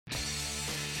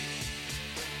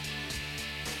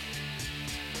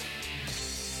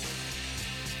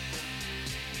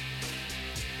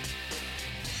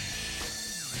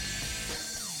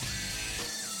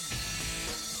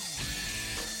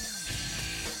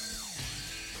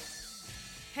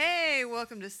Hey,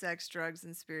 welcome to Sex, Drugs,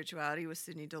 and Spirituality with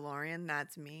Sydney DeLorean.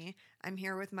 That's me. I'm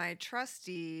here with my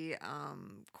trusty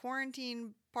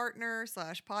quarantine partner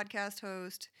slash podcast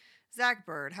host, Zach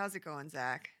Bird. How's it going,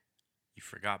 Zach? You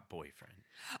forgot boyfriend.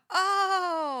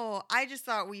 Oh, I just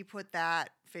thought we put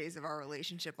that phase of our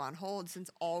relationship on hold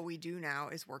since all we do now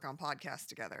is work on podcasts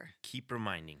together. Keep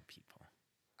reminding people.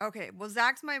 Okay, well,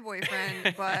 Zach's my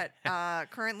boyfriend, but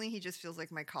currently he just feels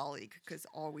like my colleague because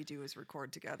all we do is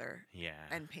record together Yeah.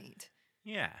 and paint.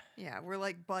 Yeah. Yeah, we're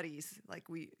like buddies. Like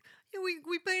we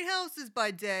paint houses by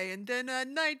day, and then at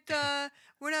night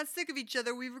we're not sick of each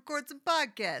other. We record some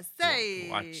podcasts. Hey,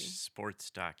 Watch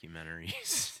sports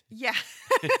documentaries. Yeah.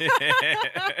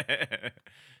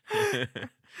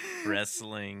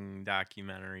 Wrestling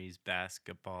documentaries,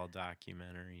 basketball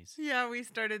documentaries. Yeah, we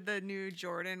started the new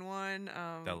Jordan one.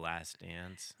 The Last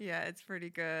Dance. Yeah, it's pretty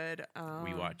good.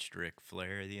 We watched Ric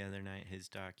Flair the other night, his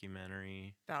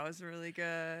documentary. That was really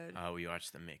good. We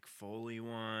watched the Mick Foley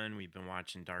one. We've been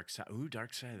watching Dark Side. Ooh,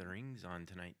 Dark Side of the Ring's on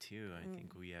tonight too. I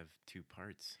think we have 2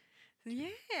 parts.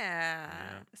 Yeah.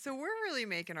 So we're really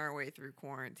making our way through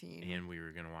quarantine. And we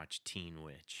were gonna watch Teen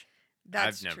Witch.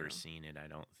 That's I've never true. seen it. I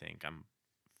don't think I'm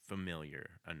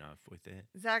familiar enough with it.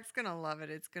 Zach's gonna love it.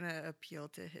 It's gonna appeal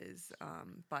to his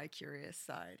bi-curious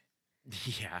side.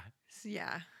 Yeah.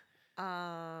 Yeah.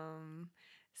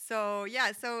 So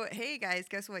hey guys,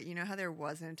 guess what? You know how there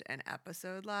wasn't an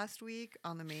episode last week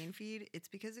on the main feed? It's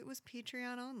because it was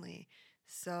Patreon only.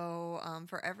 So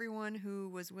for everyone who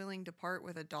was willing to part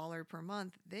with $1 per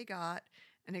month, they got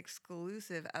an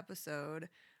exclusive episode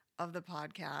of the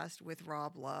podcast with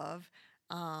Rob Love,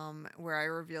 where I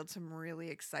revealed some really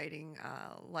exciting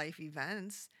life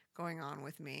events going on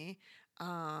with me.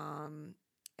 And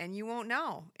you won't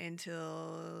know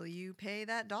until you pay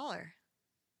that $1.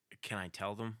 Can I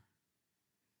tell them?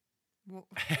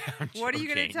 What are you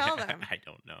going to tell them? I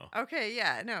don't know. Okay,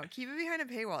 yeah, no, keep it behind a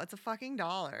paywall. It's a fucking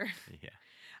 $1.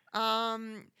 Yeah.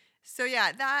 So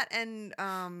yeah, that and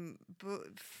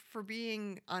for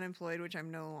being unemployed, which I'm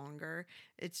no longer,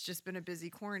 it's just been a busy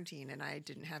quarantine, and I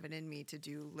didn't have it in me to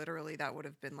do literally that would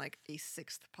have been like a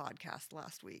 6th podcast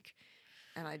last week,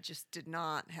 and I just did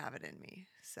not have it in me.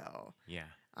 So Yeah.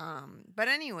 But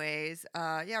anyways,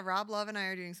 yeah, Rob Love and I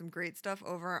are doing some great stuff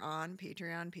over on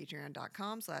Patreon,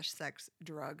 patreon.com/sex,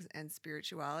 drugs, and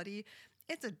spirituality.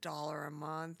 It's $1 a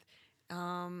month.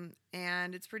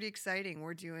 And it's pretty exciting.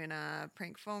 We're doing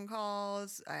prank phone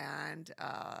calls and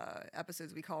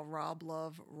episodes we call Rob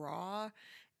Love Raw.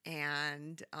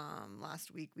 And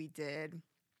last week we did,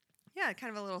 kind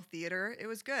of a little theater. It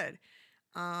was good.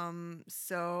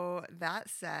 So that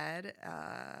said,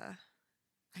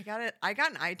 I got an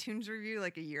iTunes review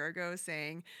like a year ago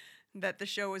saying that the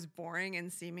show was boring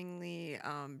and seemingly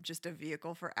just a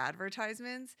vehicle for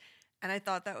advertisements. And I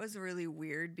thought that was really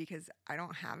weird because I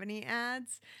don't have any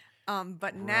ads.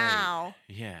 But now,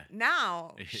 yeah.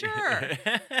 Now, sure.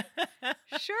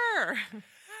 Sure.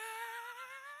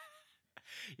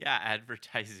 Yeah,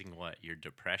 advertising what? Your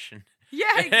depression?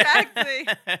 Yeah, exactly.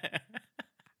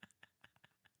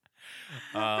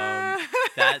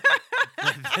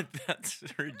 That's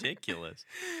ridiculous.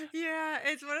 Yeah,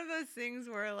 it's one of those things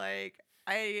where like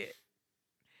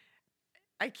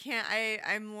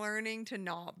I'm learning to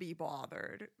not be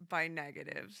bothered by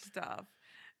negative stuff.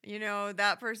 You know,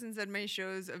 that person said my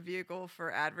show's a vehicle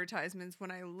for advertisements when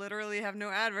I literally have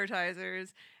no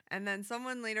advertisers. And then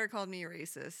someone later called me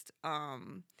racist.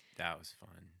 That was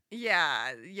fun.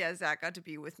 Yeah, Zach got to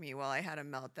be with me while I had a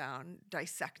meltdown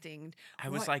dissecting. I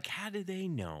was like, how do they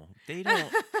know? They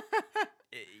don't.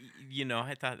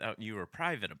 I thought that you were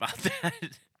private about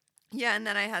that. Yeah, and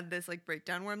then I had this like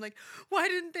breakdown where I'm like, why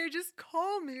didn't they just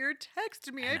call me or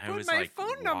text me? And I put my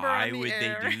phone number on the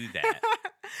air. Why would they do that?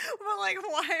 But like,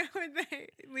 why would they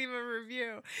leave a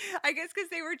review? I guess because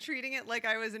they were treating it like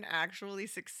I was an actually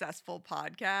successful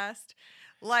podcast.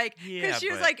 Like, because she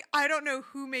was like, I don't know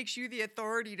who makes you the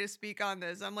authority to speak on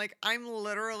this. I'm like, I'm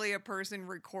literally a person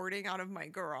recording out of my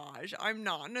garage. I'm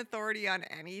not an authority on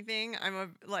anything.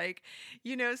 I'm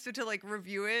so to like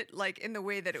review it, like in the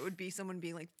way that it would be someone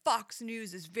being like, Fox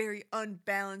News is very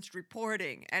unbalanced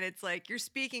reporting. And it's like, you're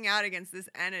speaking out against this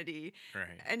entity.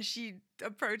 Right. And she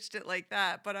approached it like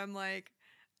that. But I'm like,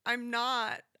 I'm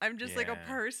not. I'm just like a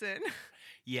person.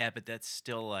 Yeah, but that's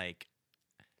still like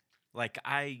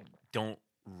I don't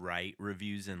write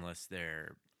reviews unless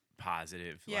they're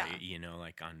positive,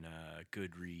 like on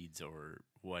Goodreads or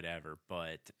whatever.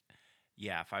 But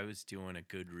yeah, if I was doing a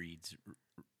Goodreads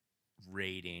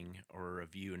rating or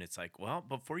review and it's like, well,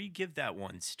 before you give that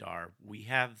 1 star, we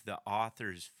have the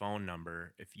author's phone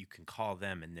number if you can call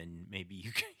them and then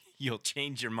maybe you'll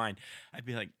change your mind. I'd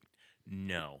be like,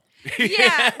 No.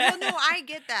 Yeah, well, no, I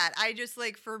get that. I just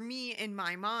like for me in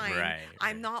my mind, I'm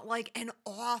Right. not like an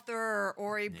author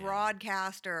or a Yeah.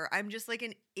 broadcaster. I'm just like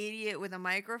an idiot with a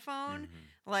microphone. Mhm.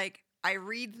 Like I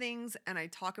read things and I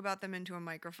talk about them into a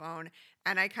microphone,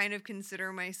 and I kind of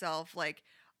consider myself like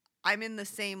I'm in the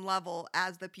same level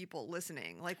as the people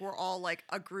listening. Like we're all like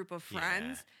a group of Yeah.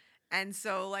 friends. And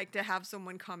so like to have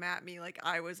someone come at me like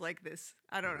I was like this,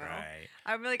 I don't know. Right.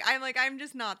 I'm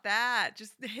just not that.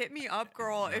 Just hit me up,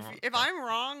 girl. No, If that I'm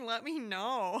wrong, let me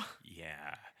know.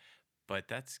 yeah. But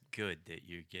that's good that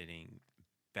you're getting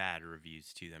bad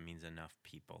reviews too. That means enough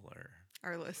people are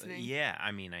Are listening. yeah,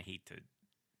 I mean, I hate to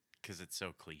cuz it's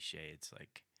so cliche. It's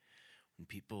like when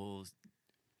people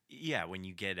yeah, when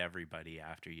you get everybody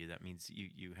after you, that means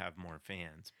you have more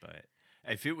fans, but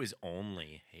if it was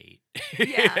only hate.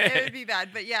 Yeah, it would be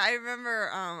bad. But yeah, I remember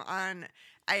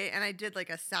I did like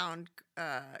a sound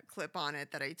clip on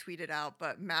it that I tweeted out,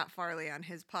 but Matt Farley on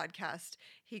his podcast,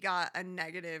 he got a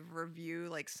negative review,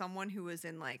 like someone who was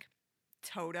in like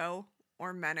Toto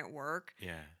or Men at Work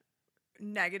Yeah.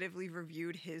 negatively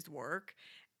reviewed his work.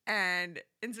 And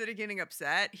instead of getting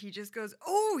upset, he just goes,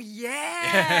 "Oh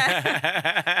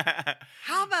yeah,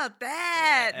 how about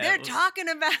that? They're talking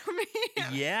about me."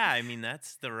 Yeah, I mean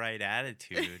that's the right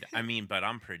attitude. I mean, but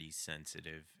I'm pretty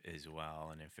sensitive as well,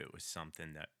 and if it was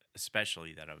something that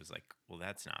especially that I was like, well,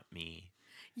 that's not me.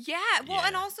 Yeah, well,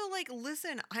 and Yeah. also like,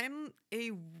 listen, I'm a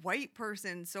white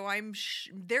person, so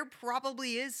there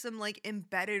probably is some like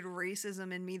embedded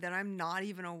racism in me that I'm not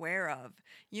even aware of.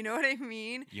 You know what I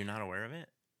mean, You're not aware of it?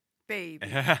 baby?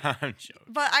 I'm joking.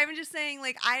 But I'm just saying,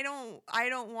 like, I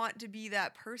don't want to be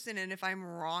that person, and if I'm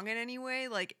wrong in any way,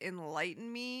 like,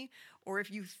 enlighten me, or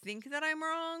if you think that I'm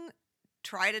wrong,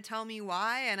 try to tell me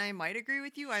why, and I might agree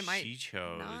with you. I might She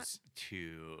not. chose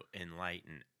to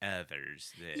enlighten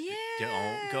others that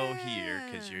don't go here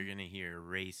because Yeah. you're gonna hear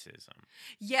racism.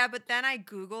 Yeah, but then I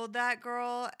Googled that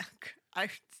girl.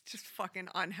 Just fucking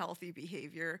unhealthy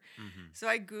behavior. Hmm. So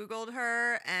I Googled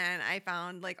her and I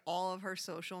found like all of her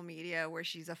social media where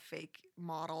she's a fake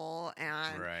model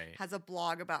and Right. has a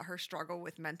blog about her struggle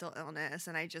with mental illness.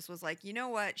 And I just was like, you know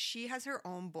what? She has her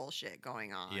own bullshit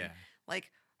going on. Yeah.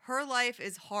 Like her life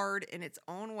is hard in its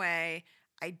own way.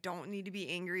 I don't need to be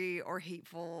angry or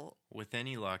hateful. With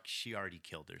any luck, she already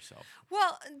killed herself.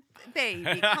 Well, baby,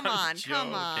 come I'm on, come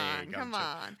joking. on, I'm come joking.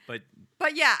 on. But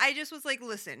But yeah, I just was like,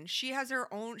 listen, she has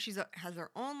her own. Has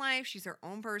her own life. She's her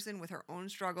own person with her own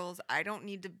struggles. I don't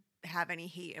need to have any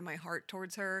hate in my heart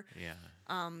towards her. yeah.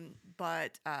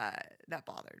 But that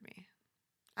bothered me.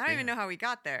 I don't even Yeah. know how we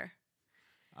got there.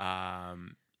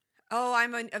 Um. Oh,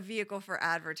 I'm a vehicle for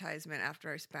advertisement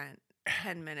after I spent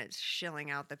 10 minutes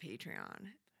shilling out the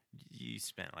Patreon. You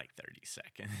spent like 30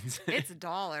 seconds. It's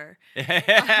 $1.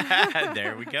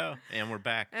 There we go. And we're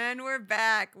back. And we're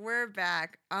back. We're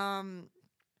back.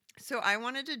 So I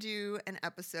wanted to do an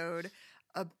episode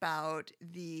about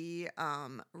the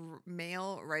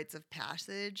male rites of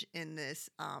passage in this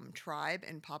tribe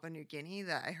in Papua New Guinea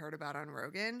that I heard about on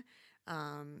Rogan.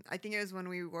 I think it was when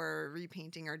we were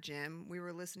repainting our gym. We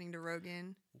were listening to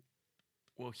Rogan.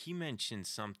 Well, he mentioned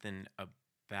something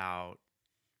about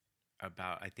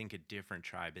I think a different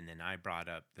tribe, and then I brought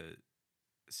up the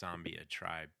Sambia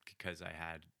tribe because I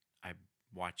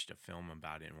watched a film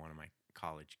about it in one of my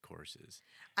college courses.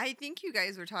 I think you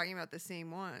guys were talking about the same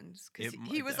ones because It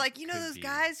he was that like, you know could those be.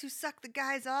 guys who suck the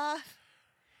guys off?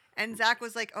 And Zach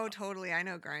was like, oh, totally. I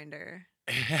know Grinder.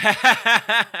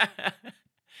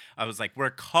 I was like, we're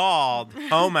called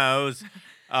homos.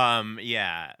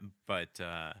 Yeah, but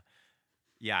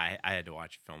yeah, I had to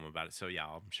watch a film about it, so yeah,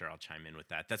 I'm sure I'll chime in with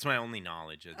that. That's my only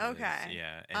knowledge of this. Okay.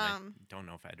 Yeah, and I don't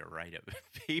know if I had to write a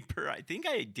paper. I think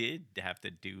I did have to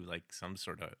do like some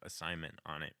sort of assignment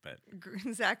on it, but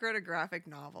Zach wrote a graphic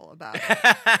novel about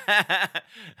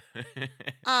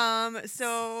it.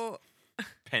 So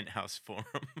Penthouse Forum.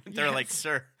 They're like, Yes.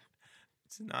 sir,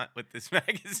 it's not what this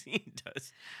magazine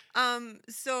does.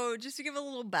 So just to give a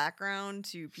little background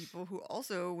to people who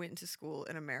also went to school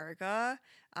in America,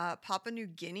 Papua New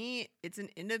Guinea, it's an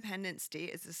independent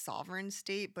state. It's a sovereign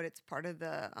state, but it's part of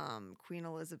the Queen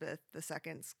Elizabeth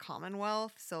II's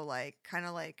Commonwealth. So like kind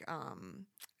of like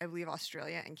I believe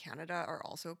Australia and Canada are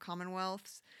also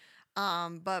commonwealths.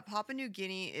 But Papua New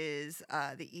Guinea is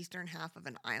the eastern half of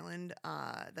an island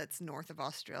that's north of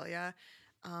Australia.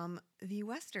 The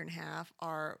western half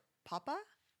are Papua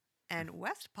and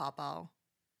West Papua,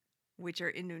 which are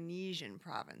Indonesian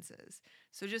provinces.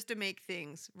 So just to make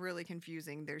things really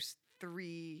confusing, there's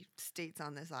 3 states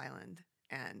on this island,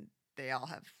 and they all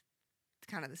have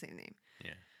kind of the same name.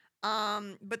 Yeah.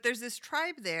 But there's this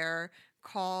tribe there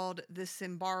called the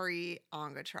Simbari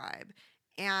Anga tribe.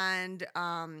 And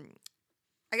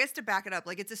I guess to back it up,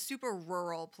 like it's a super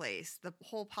rural place. The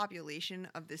whole population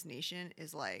of this nation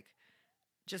is like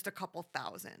just a couple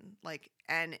thousand. Like,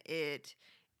 and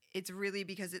it's really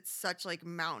because it's such like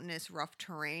mountainous, rough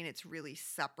terrain. It's really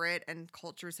separate, and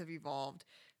cultures have evolved.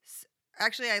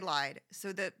 Actually, I lied.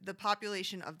 So the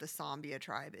population of the Sambia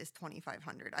tribe is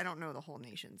 2,500. I don't know the whole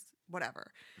nation's,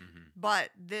 whatever. Mm-hmm. But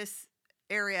this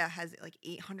area has like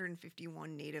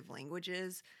 851 native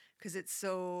languages because it's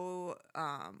so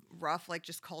rough. Like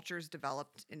just cultures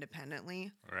developed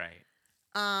independently. Right.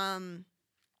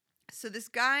 So this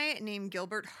guy named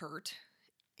Gilbert Hurt,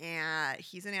 and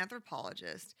he's an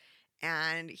anthropologist,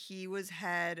 and he was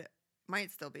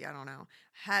might still be, I don't know,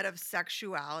 head of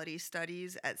sexuality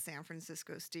studies at San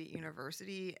Francisco State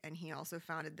University, and he also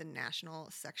founded the National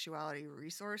Sexuality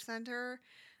Resource Center.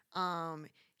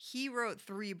 He wrote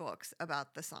 3 books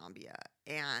about the Sambia,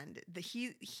 and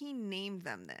he named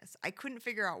them this. I couldn't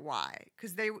figure out why,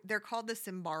 because they're called the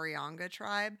Simbarianga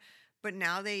tribe, but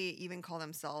now they even call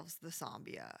themselves the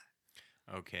Sambia.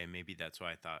 Okay, maybe that's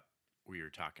why I thought we were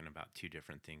talking about 2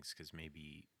 different things, because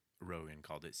maybe Rogan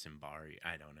called it Simbari.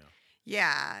 I don't know.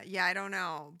 Yeah, I don't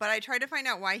know. But I tried to find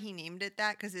out why he named it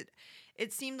that, because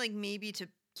it seemed like maybe to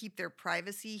keep their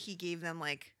privacy, he gave them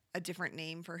like a different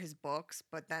name for his books,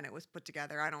 but then it was put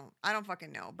together. I don't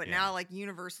fucking know. But now like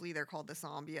universally they're called the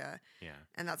Sambia. Yeah.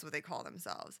 And that's what they call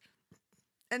themselves.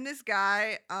 And this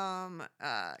guy,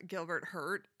 Gilbert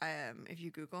Hurt, if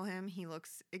you Google him, he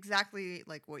looks exactly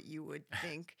like what you would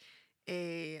think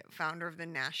a founder of the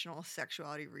National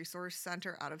Sexuality Resource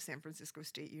Center out of San Francisco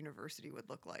State University would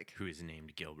look like. Who is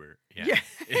named Gilbert. Yeah.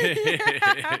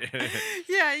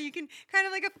 Yeah, you can kind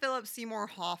of like a Philip Seymour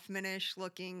Hoffman-ish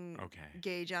looking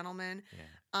gay gentleman.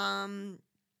 Yeah.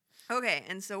 Okay,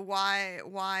 and so why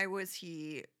was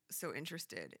he so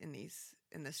interested in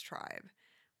this tribe?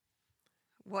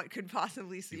 What could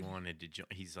possibly see? He wanted to join.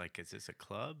 He's like, is this a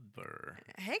club or?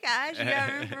 Hey guys, you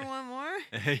got room for one more?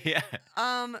 Yeah.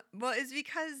 Well, it's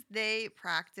because they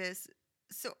practice.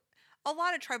 So a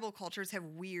lot of tribal cultures have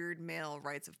weird male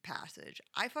rites of passage.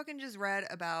 I fucking just read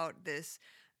about this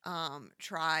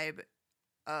tribe.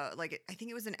 Like I think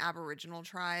it was an Aboriginal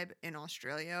tribe in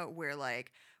Australia where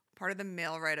like part of the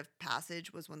male rite of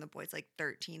passage was when the boy's like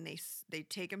 13, they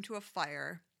take him to a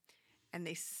fire. And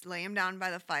they lay him down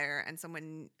by the fire, and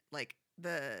someone like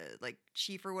the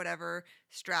chief or whatever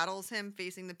straddles him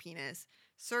facing the penis,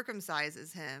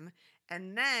 circumcises him,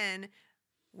 and then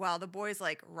while the boy's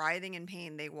like writhing in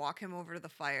pain, they walk him over to the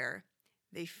fire.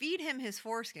 They feed him his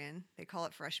foreskin. They call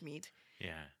it fresh meat.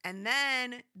 Yeah. And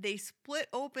then they split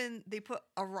open. They put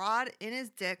a rod in his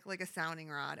dick, like a sounding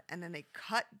rod, and then they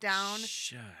cut down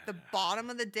the bottom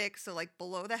of the dick, so like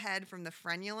below the head from the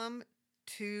frenulum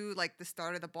to like the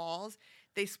start of the balls.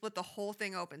 They split the whole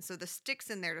thing open, so the stick's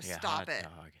in there to stop it.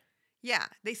 Dog. Yeah,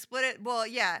 they split it. Well,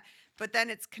 yeah, but then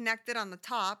it's connected on the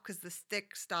top because the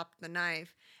stick stopped the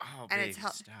knife. Oh, and baby,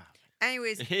 stop.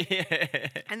 Anyways,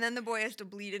 and then the boy has to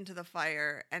bleed into the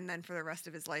fire, and then for the rest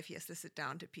of his life, he has to sit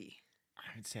down to pee.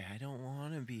 I would say I don't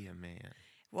want to be a man.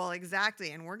 Well,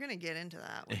 exactly, and we're gonna get into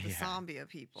that with the Sambia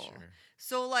people. Sure.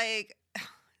 So, like,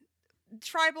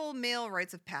 tribal male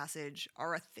rites of passage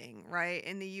are a thing, right?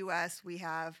 In the U.S., we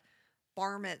have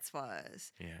bar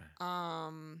mitzvahs.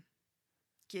 Yeah.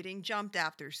 Getting jumped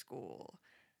after school.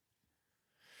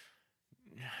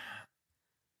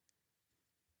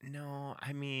 No,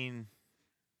 I mean,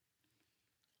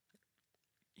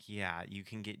 yeah, you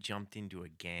can get jumped into a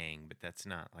gang, but that's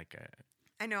not like a.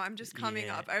 I know, I'm just coming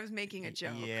up. I was making a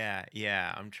joke.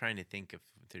 Yeah. I'm trying to think if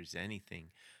there's anything.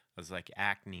 I was like,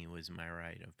 acne was my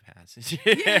rite of passage.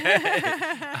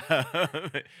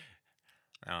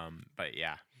 But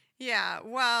yeah. Yeah,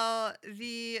 well,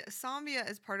 the Sambia,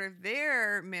 as part of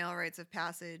their male rites of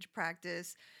passage,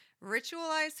 practice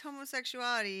ritualized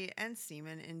homosexuality and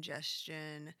semen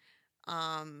ingestion.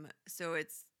 So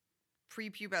it's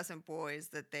prepubescent boys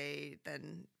that they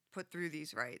then put through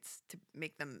these rites to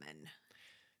make them men.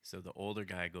 So the older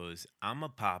guy goes, I'm a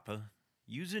papa.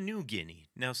 Use a New Guinea.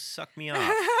 Now suck me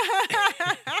off.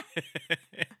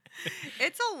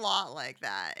 It's a lot like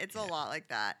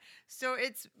that. So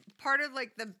it's part of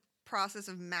like the process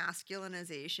of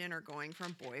masculinization or going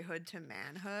from boyhood to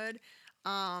manhood.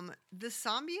 The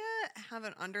Sambia have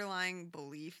an underlying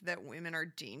belief that women are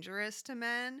dangerous to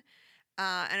men.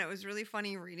 And it was really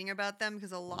funny reading about them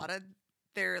because a lot of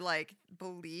their like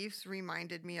beliefs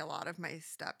reminded me a lot of my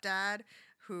stepdad,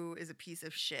 who is a piece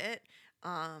of shit.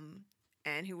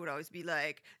 and he would always be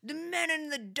like, the men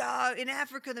and the dog in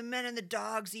Africa, the men and the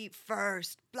dogs eat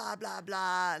first, blah blah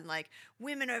blah, and like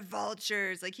women are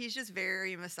vultures. Like he's just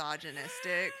very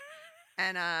misogynistic,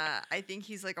 and I think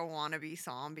he's like a wannabe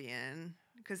Zambian.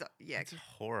 Cause That's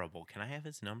horrible. Can I have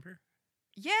his number?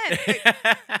 Yeah.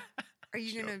 Are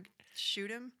you gonna shoot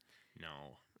him?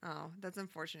 No. Oh, that's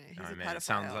unfortunate. He's a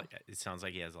pedophile. It sounds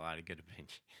like he has a lot of good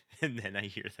opinions, and then I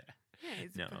hear that. Yeah,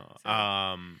 he's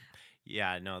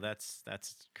yeah, no, that's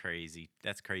crazy.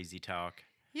 That's crazy talk.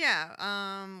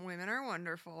 Yeah, women are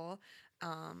wonderful.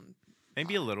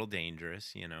 Maybe a little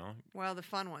dangerous, Well, the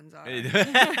fun ones are.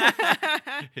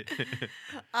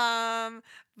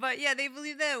 But yeah, they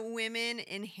believe that women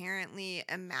inherently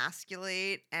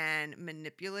emasculate and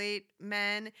manipulate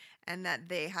men, and that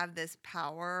they have this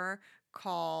power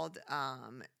called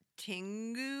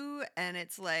Tingu, and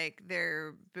it's like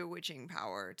their bewitching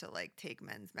power to like take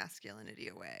men's masculinity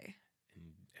away.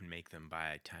 And make them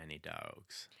buy tiny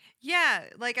dogs. Yeah,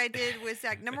 like I did with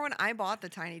Zach. Number one, I bought the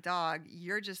tiny dog.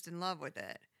 You're just in love with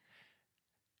it.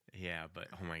 Yeah, but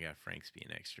oh my God, Frank's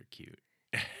being extra cute.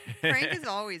 Frank is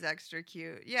always extra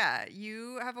cute. Yeah,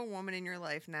 you have a woman in your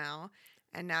life now,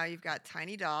 and now you've got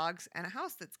tiny dogs and a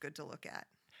house that's good to look at.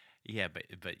 Yeah,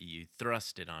 but you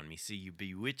thrust it on me, so you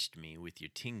bewitched me with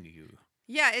your Tingu.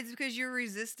 Yeah, it's because you're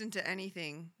resistant to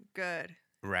anything good.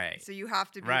 Right. So you have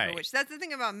to be bewitched. That's the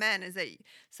thing about men, is that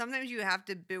sometimes you have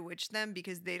to bewitch them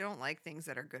because they don't like things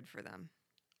that are good for them.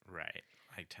 Right.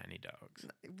 Like tiny dogs.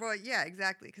 Well, yeah,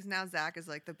 exactly. Because now Zach is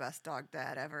like the best dog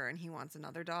dad ever, and he wants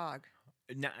another dog.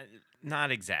 Not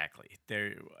exactly.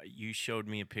 You showed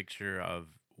me a picture of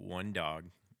one dog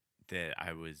that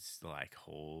I was like,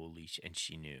 holy shit. And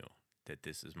she knew that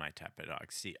this is my type of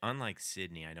dog. See, unlike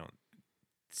Sydney,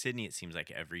 Sydney, it seems like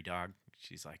every dog,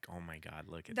 she's like, oh my God,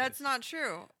 look at That's this. not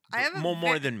true. But I have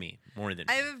more than me.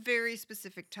 I have a very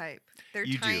specific type. They're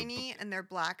tiny, and they're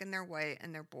black, and they're white,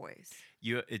 and they're boys.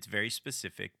 It's very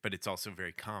specific, but it's also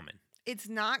very common. It's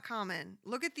not common.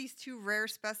 Look at these two rare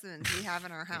specimens we have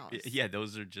in our house. Yeah,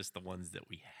 those are just the ones that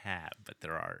we have, but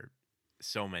there are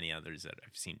so many others that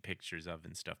I've seen pictures of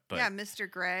and stuff. But yeah, Mr.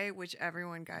 Gray, which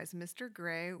Mr.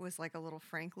 Gray was like a little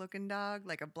Frank-looking dog,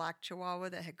 like a black Chihuahua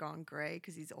that had gone gray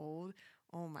because he's old.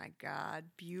 Oh my God,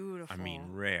 beautiful. I mean,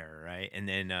 rare, right? And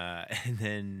then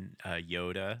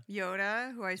Yoda.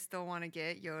 Yoda, who I still want to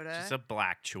get. Yoda. Just a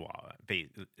black Chihuahua.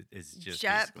 Is just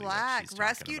jet black,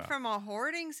 rescued from a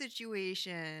hoarding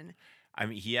situation. I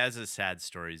mean, he has a sad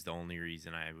story. Is the only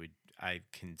reason I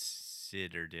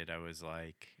considered it. I was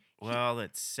like, well,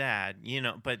 it's sad,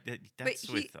 but that's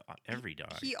with every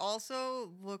dog. He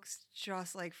also looks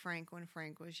just like Frank when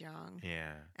Frank was young.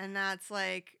 Yeah. And that's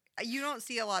like, you don't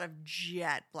see a lot of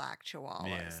jet black Chihuahuas.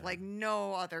 Yeah. Like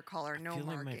no other color, no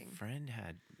marking. Like my friend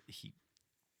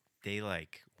they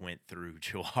like went through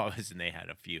Chihuahuas and they had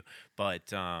a few.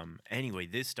 But anyway,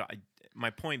 this dog,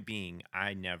 my point being,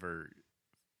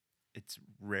 it's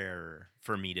rare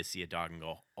for me to see a dog and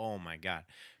go, oh my God.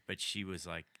 But she was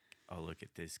like, oh, look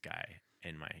at this guy.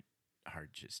 And my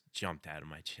heart just jumped out of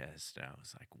my chest. And I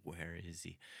was like, where is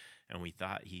he? And we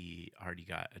thought he already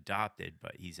got adopted,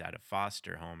 but he's at a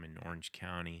foster home in Orange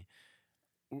County.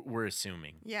 We're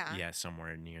assuming. Yeah. Yeah,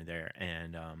 somewhere near there.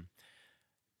 And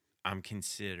I'm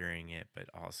considering it, but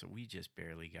also we just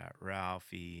barely got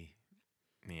Ralphie.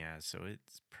 Yeah, so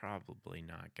it's probably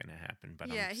not going to happen. But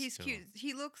yeah, he's cute.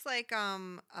 He looks like,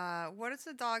 what is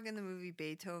the dog in the movie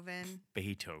Beethoven?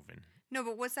 Beethoven. No,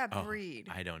 but what's that breed?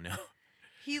 I don't know.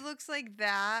 He looks like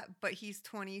that, but he's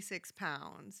 26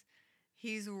 pounds.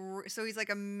 He's like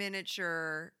a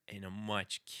miniature. In a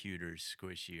much cuter,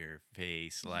 squishier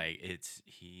face. Like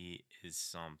he is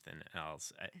something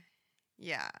else.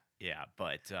 Yeah. Yeah,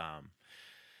 but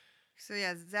so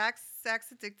yeah,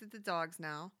 Zach's addicted to dogs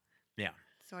now. Yeah.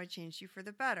 So I changed you for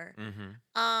the better.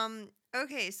 Mm-hmm.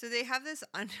 Okay, so they have this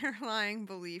underlying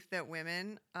belief that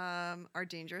women are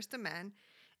dangerous to men,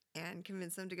 and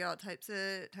convince them to get all types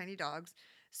of tiny dogs.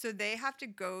 So they have to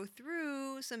go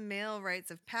through some male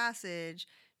rites of passage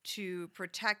to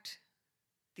protect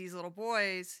these little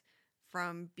boys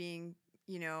from being,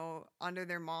 under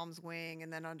their mom's wing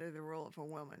and then under the rule of a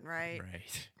woman, right?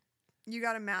 Right. You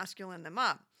got to masculine them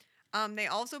up. They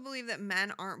also believe that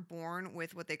men aren't born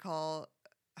with what they call,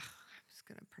 I'm just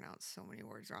going to pronounce so many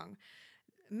words wrong.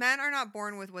 Men are not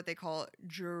born with what they call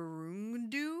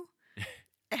gerundu.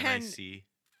 Can I see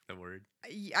the word?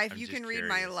 If you can read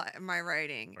my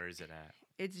writing. Where is it at?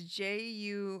 It's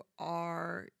Jurungdu.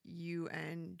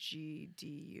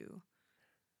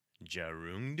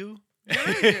 Jarundu?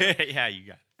 Jurundu. Yeah, you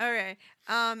got it. Okay.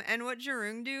 And what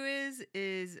Jurundu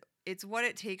is it's what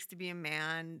it takes to be a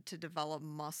man, to develop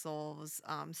muscles,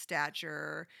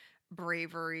 stature,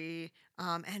 bravery.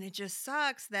 And it just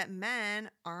sucks that men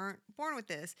aren't born with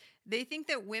this. They think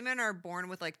that women are born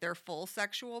with like their full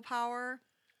sexual power,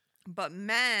 but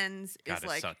men's is Gotta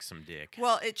like, suck some dick.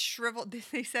 well, it's shriveled.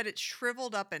 They said it's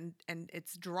shriveled up and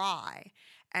it's dry,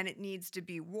 and it needs to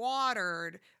be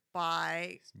watered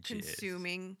by Jizz.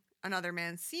 consuming another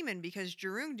man's semen, because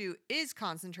Jurundu is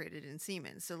concentrated in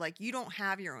semen. So like you don't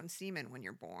have your own semen when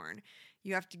you're born.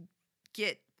 You have to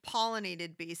get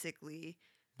pollinated basically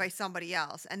by somebody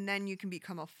else, and then you can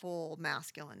become a full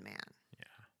masculine man. Yeah.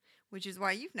 Which is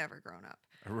why you've never grown up.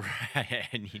 Right.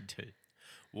 I need to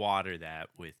water that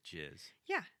with jizz.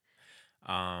 Yeah.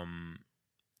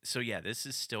 So yeah, this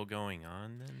is still going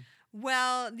on then?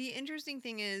 Well, the interesting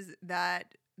thing is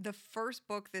that the first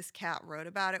book this cat wrote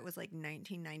about it was like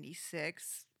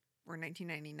 1996 or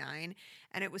 1999,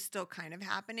 and it was still kind of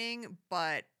happening,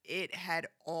 but it had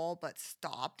all but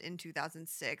stopped in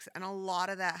 2006. And a lot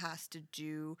of that has to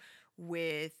do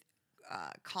with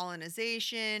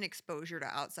colonization, exposure to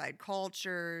outside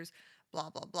cultures, blah,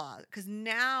 blah, blah. Because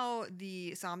now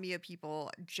the Sambia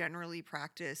people generally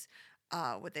practice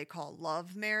what they call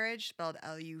love marriage, spelled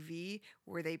Luv,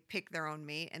 where they pick their own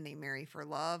mate and they marry for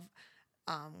love.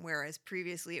 Whereas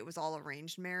previously it was all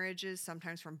arranged marriages,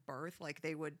 sometimes from birth. Like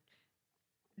they would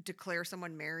declare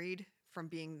someone married from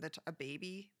being a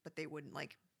baby, but they wouldn't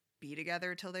like be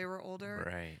together till they were older.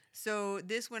 Right. So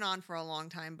this went on for a long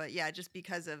time, but yeah, just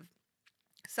because of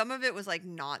some of it was like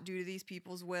not due to these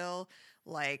people's will,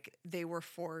 like they were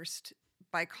forced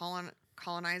by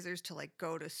colonizers to like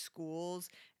go to schools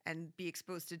and be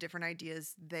exposed to different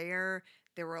ideas there.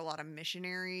 There were a lot of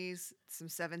missionaries, some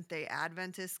Seventh-day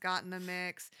Adventists got in the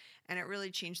mix, and it really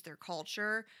changed their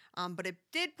culture. But it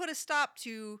did put a stop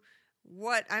to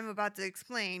what I'm about to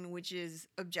explain, which is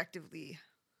objectively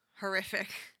horrific.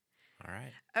 All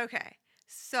right. Okay,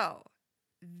 so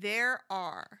there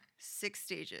are 6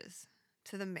 stages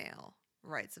to the male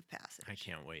rites of passage. I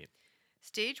can't wait.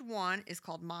 Stage 1 is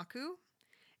called Maku,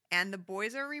 and the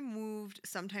boys are removed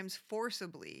sometimes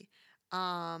forcibly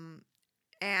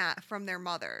from their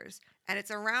mothers, and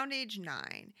it's around age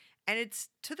 9. And it's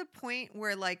to the point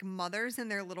where like mothers and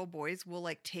their little boys will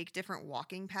like take different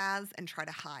walking paths and try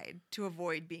to hide to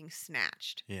avoid being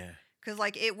snatched. Yeah. Because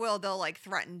like they'll like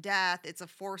threaten death. It's a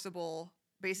forcible,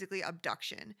 basically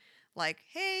abduction. Like,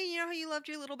 hey, you know how you loved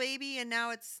your little baby and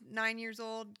now it's 9 years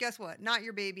old? Guess what? Not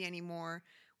your baby anymore.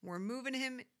 We're moving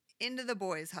him into the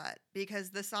boys' hut,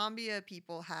 because the Sambia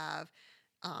people have,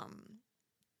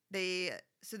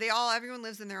 everyone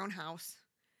lives in their own house,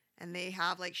 and they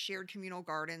have like shared communal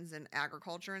gardens and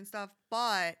agriculture and stuff.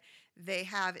 But they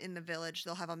have in the village,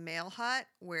 they'll have a male hut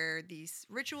where these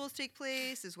rituals take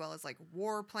place, as well as like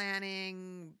war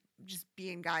planning, just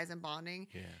being guys and bonding.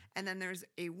 Yeah. And then there's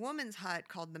a woman's hut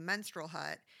called the menstrual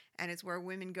hut, and it's where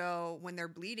women go when they're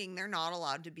bleeding. They're not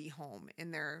allowed to be home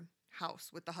in their house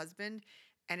with the husband,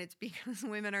 and it's because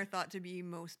women are thought to be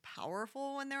most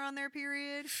powerful when they're on their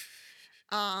period.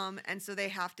 And so they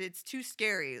have to, it's too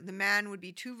scary. The man would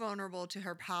be too vulnerable to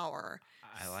her power.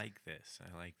 I like this.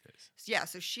 Yeah,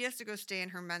 so she has to go stay in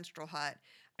her menstrual hut.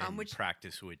 And Which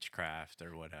practice witchcraft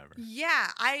or whatever. Yeah,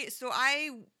 I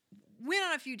went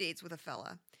on a few dates with a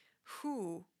fella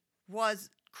who was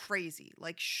crazy,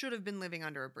 like should have been living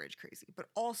under a bridge crazy, but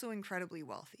also incredibly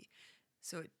wealthy.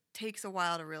 So it takes a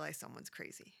while to realize someone's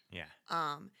crazy. Yeah.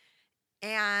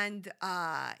 And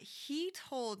he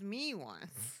told me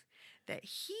once that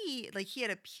he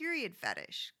had a period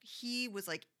fetish. He was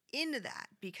like into that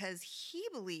because he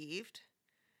believed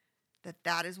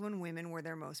that is when women were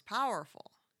their most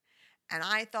powerful. And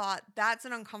I thought, that's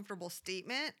an uncomfortable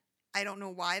statement. I don't know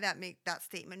why that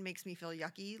statement makes me feel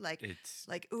yucky. Like, it's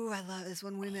like, ooh, I love this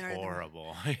when women are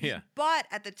horrible. Yeah. But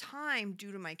at the time,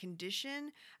 due to my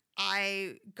condition,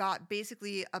 I got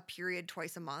basically a period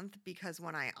twice a month, because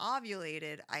when I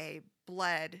ovulated, I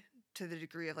bled to the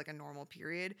degree of like a normal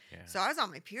period. Yeah. So I was on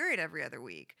my period every other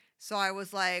week. So I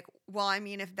was like, well, I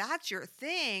mean, if that's your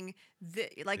thing,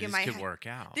 like this in my could work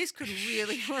out. This could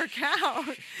really work out,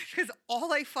 because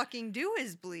all I fucking do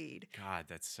is bleed. God,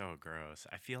 that's so gross.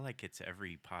 I feel like it's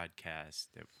every podcast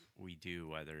that we do,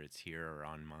 whether it's here or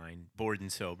on mine, Bored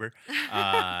and Sober.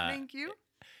 Thank you.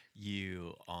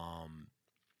 You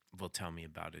will tell me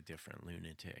about a different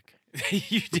lunatic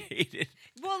you dated.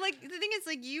 Well, like the thing is,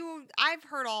 like I've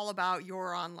heard all about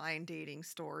your online dating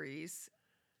stories.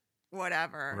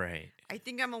 Whatever. Right. I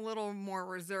think I'm a little more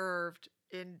reserved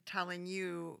in telling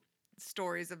you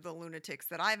stories of the lunatics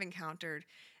that I've encountered.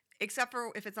 except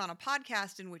for if it's on a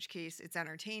podcast, in which case it's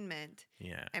entertainment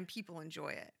Yeah. and people enjoy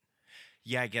it.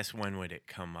 Yeah, I guess when would it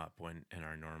come up when in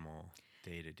our normal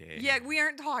day to day? Yeah, we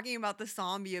aren't talking about the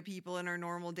Zambia people in our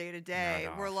normal day to day.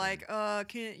 Not We're often. like,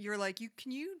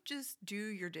 can you just do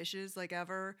your dishes like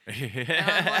ever? And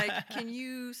I'm like, can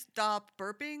you stop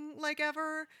burping like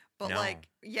ever? But No. like,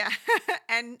 yeah,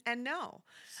 and no.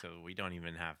 So we don't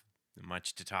even have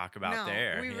much to talk about No,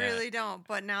 there. we Yeah. really don't.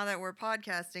 But now that we're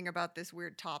podcasting about this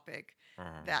weird topic,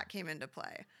 Uh-huh. that came into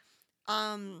play.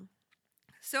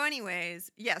 So anyways,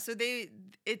 yeah, so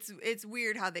it's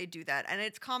weird how they do that. And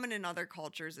it's common in other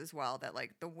cultures as well that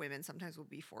like the women sometimes will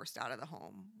be forced out of the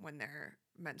home when they're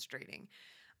menstruating.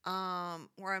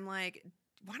 Where I'm like,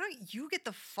 why don't you get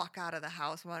the fuck out of the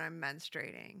house when I'm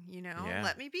menstruating? You know? Yeah.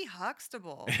 Let me be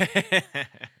Huxtable.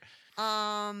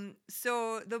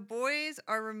 So the boys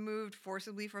are removed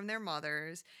forcibly from their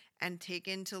mothers and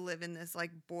taken to live in this like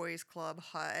boys club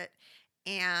hut.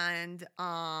 And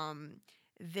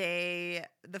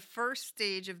the first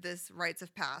stage of this rites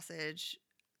of passage,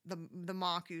 the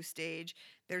Maku stage,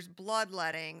 there's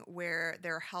bloodletting where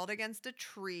they're held against a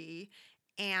tree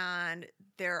and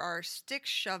there are sticks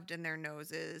shoved in their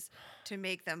noses to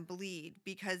make them bleed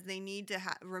because they need to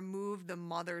remove the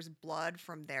mother's blood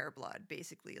from their blood,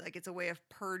 basically. Like, it's a way of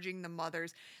purging the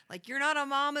mothers. Like, you're not a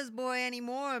mama's boy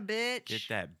anymore, bitch. Get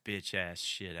that bitch ass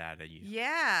shit out of you.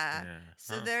 Yeah. Yeah.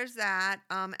 So Huh. there's that.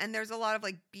 And there's a lot of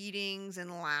like beatings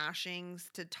and lashings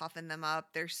to toughen them up.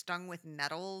 They're stung with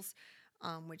nettles,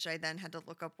 which I then had to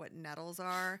look up what nettles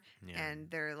are. Yeah. And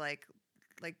they're like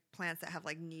plants that have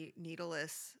like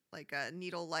needleless, like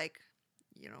needle-like,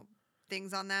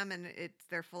 things on them, and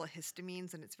they're full of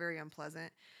histamines, and it's very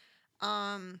unpleasant.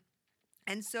 And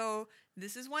so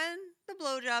this is when the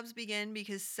blowjobs begin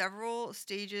because several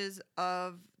stages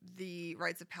of the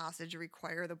rites of passage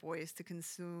require the boys to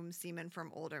consume semen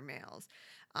from older males.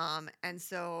 And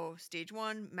so stage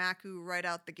 1, Maku, right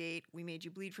out the gate, we made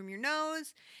you bleed from your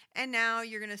nose, and now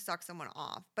you're going to suck someone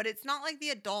off. But it's not like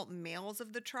the adult males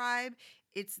of the tribe.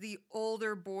 It's the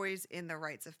older boys in the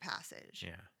rites of passage.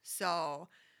 Yeah. So,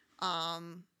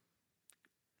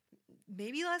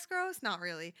 maybe less gross? Not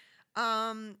really.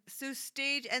 So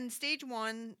stage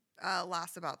 1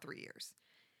 lasts about 3 years.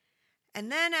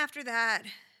 And then after that,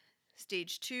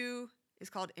 stage 2 is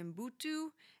called Imbutu,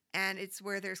 and it's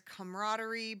where there's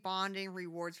camaraderie, bonding,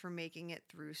 rewards for making it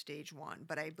through stage 1.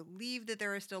 But I believe that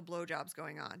there are still blowjobs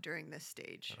going on during this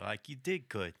stage. Like, you did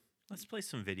good. Let's play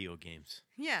some video games.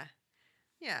 Yeah,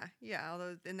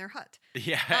 although in their hut.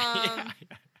 Yeah.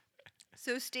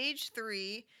 So stage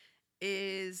 3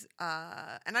 is,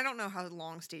 and I don't know how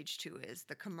long stage 2 is,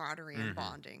 the camaraderie and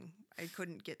bonding. I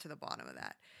couldn't get to the bottom of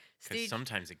that. Because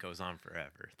sometimes it goes on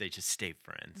forever. They just stay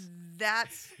friends.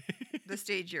 That's the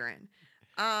stage you're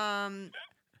in.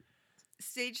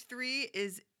 Stage 3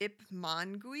 is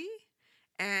Ipmangui.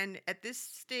 And at this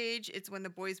stage, it's when the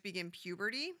boys begin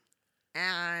puberty.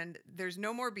 And there's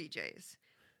no more BJs.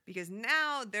 Because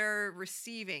now they're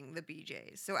receiving the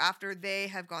BJs. So after they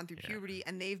have gone through puberty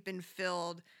and they've been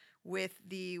filled with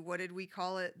the, what did we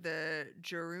call it? The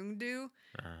Jurungdu.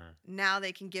 Now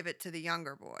they can give it to the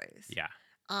younger boys. Yeah.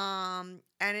 And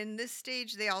in this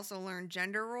stage, they also learn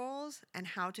gender roles and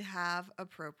how to have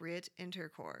appropriate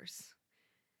intercourse.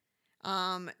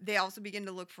 They also begin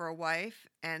to look for a wife.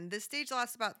 And this stage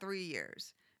lasts about 3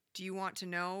 years. Do you want to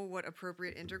know what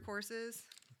appropriate intercourse is?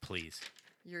 Please.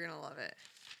 You're going to love it.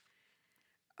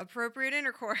 Appropriate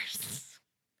intercourse.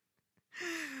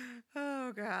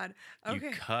 Oh, God. Okay.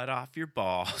 You cut off your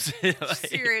balls.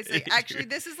 Seriously. Actually,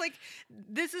 this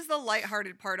is the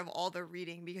lighthearted part of all the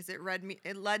reading because it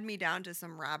led me down to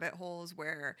some rabbit holes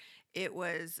where it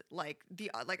was like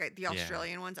the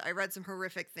Australian ones. I read some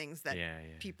horrific things that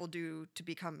people do to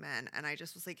become men. And I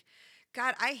just was like,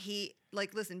 God, I hate,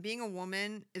 like, listen, being a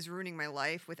woman is ruining my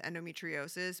life with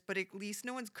endometriosis, but at least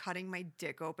no one's cutting my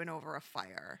dick open over a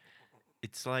fire.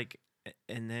 It's like,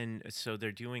 and then, so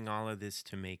they're doing all of this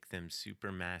to make them super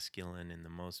masculine and the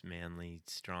most manly,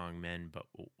 strong men, but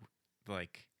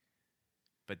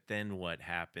then what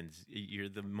happens? You're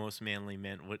the most manly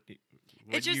man. What do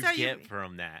you get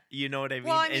from that? You know what I mean?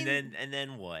 Well, and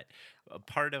then what? A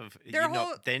part of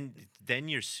then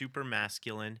you're super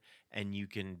masculine and you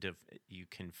can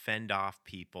fend off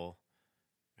people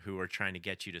who are trying to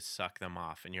get you to suck them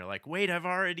off, and you're like, wait, I've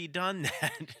already done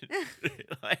that.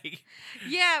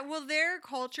 Yeah, well, their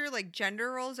culture, like,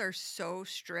 gender roles are so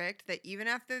strict that even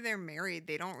after they're married,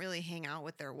 they don't really hang out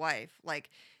with their wife.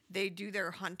 Like, they do their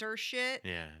hunter shit,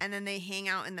 and then they hang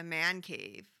out in the man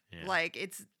cave. Yeah. Like,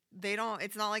 it's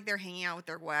not like they're hanging out with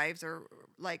their wives or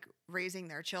like raising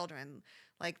their children.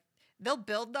 Like, they'll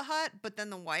build the hut, but then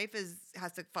the wife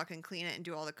has to fucking clean it and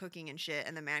do all the cooking and shit.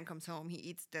 And the man comes home, he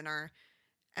eats dinner,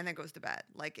 and then goes to bed.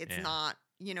 Like, it's not,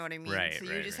 you know what I mean? Right, so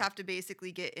you just have to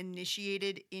basically get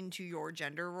initiated into your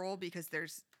gender role because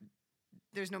there's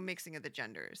no mixing of the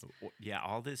genders. Yeah,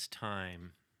 all this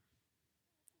time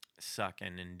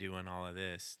sucking and doing all of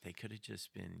this, they could have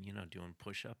just been, doing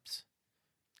push-ups.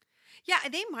 Yeah,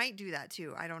 they might do that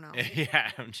too. I don't know.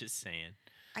 Yeah, I'm just saying.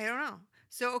 I don't know.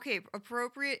 So, okay,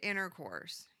 appropriate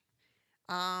intercourse.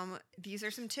 These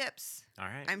are some tips. All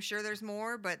right. I'm sure there's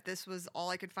more, but this was all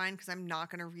I could find because I'm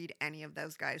not going to read any of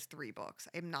those guys' 3 books.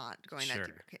 I'm not going that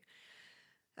deep. Okay.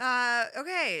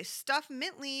 Okay, stuff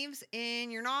mint leaves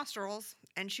in your nostrils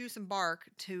and chew some bark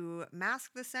to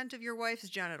mask the scent of your wife's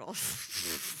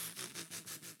genitals.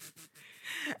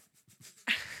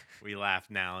 We laugh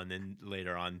now, and then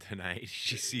later on tonight,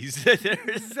 she sees that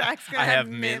Zach's gonna I have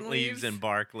mint leaves and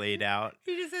bark laid out.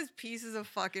 He just has pieces of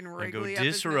fucking Wrigley. I go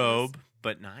disrobe,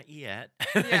 but not yet.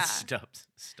 Yeah. stuff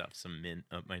some mint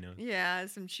up my nose. Yeah,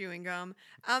 some chewing gum.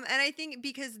 And I think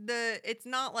because it's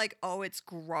not like, oh, it's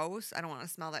gross. I don't want to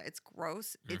smell that. It's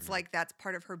gross. Mm-hmm. It's like that's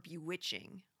part of her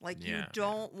bewitching. Like you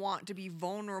don't want to be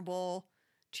vulnerable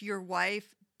to your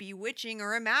wife bewitching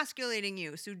or emasculating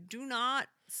you. So do not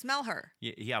smell her.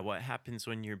 Yeah, what happens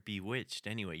when you're bewitched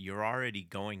anyway? You're already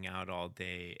going out all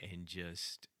day and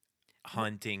just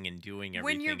hunting and doing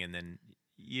everything, and then,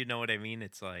 you know what I mean?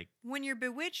 It's like... When you're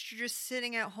bewitched, you're just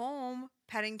sitting at home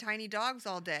petting tiny dogs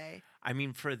all day. I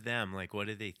mean, for them, like, what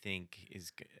do they think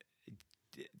is...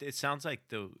 It sounds like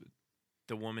the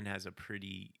woman has a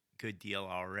pretty good deal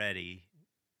already.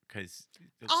 Because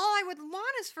all I would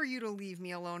want is for you to leave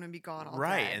me alone and be gone all day.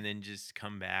 Right, and then just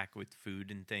come back with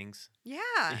food and things. Yeah.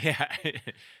 Yeah.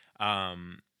 I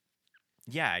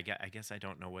guess I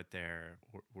don't know what their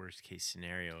worst case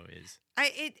scenario is.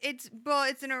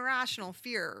 It's an irrational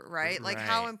fear, right? Like,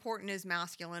 how important is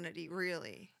masculinity,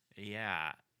 really?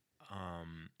 Yeah.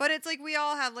 But it's like we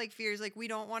all have like fears, like we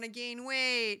don't want to gain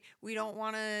weight, we don't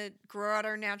want to grow out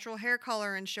our natural hair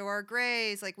color and show our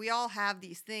grays. Like we all have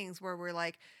these things where we're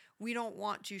like, we don't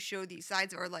want to show these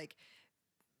sides, or like,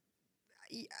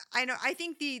 I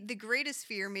think the greatest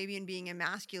fear maybe in being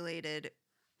emasculated,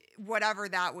 whatever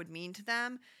that would mean to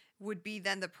them, would be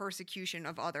then the persecution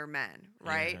of other men,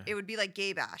 right? Yeah. It would be like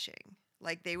gay bashing.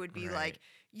 Like they would be like,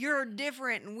 you're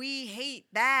different and we hate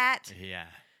that. Yeah.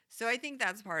 So I think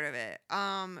that's part of it.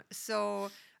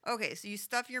 So you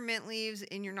stuff your mint leaves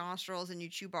in your nostrils and you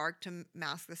chew bark to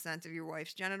mask the scent of your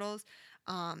wife's genitals.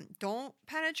 Don't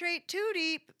penetrate too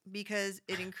deep because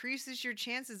it increases your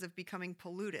chances of becoming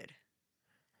polluted.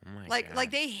 Oh my God.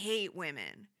 Like they hate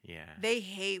women. Yeah. They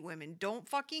hate women. Don't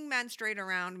fucking menstruate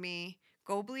around me.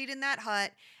 Go bleed in that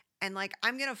hut. And like,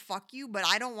 I'm going to fuck you, but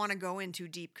I don't want to go in too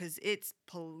deep because it's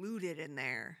polluted in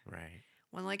there. Right.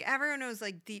 When like everyone knows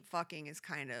like deep fucking is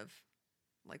kind of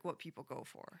like what people go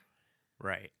for.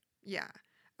 Right. Yeah.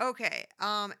 Okay.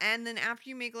 And then after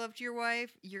you make love to your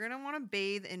wife, you're going to want to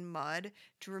bathe in mud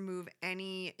to remove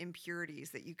any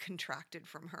impurities that you contracted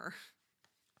from her.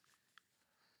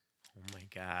 Oh my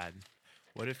God.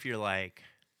 What if you're like,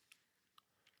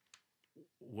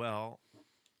 well,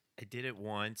 I did it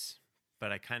once,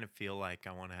 but I kind of feel like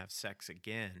I want to have sex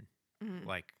again. Mm-hmm.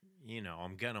 Like,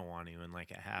 I'm going to want to in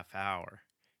like a half hour.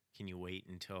 Can you wait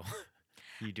until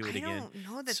you do it again? I don't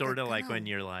know that. Sort of like when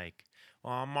you're like,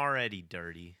 well, I'm already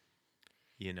dirty,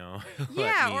 Yeah,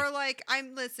 or like, I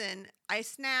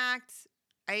snacked,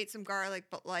 I ate some garlic,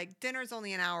 but like dinner's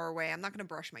only an hour away. I'm not going to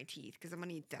brush my teeth because I'm going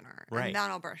to eat dinner. Right. And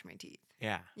then I'll brush my teeth.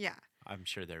 Yeah. Yeah. I'm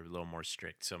sure they're a little more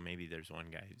strict. So maybe there's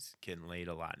one guy who's getting laid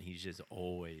a lot and he's just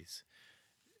always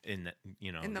in the,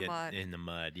 in the mud. In the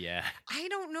mud, yeah. I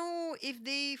don't know if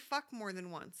they fuck more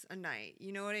than once a night.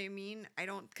 You know what I mean? I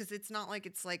don't, because it's not like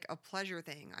it's like a pleasure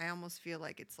thing. I almost feel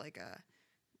like it's like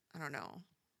I don't know,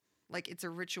 like it's a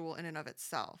ritual in and of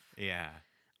itself. Yeah.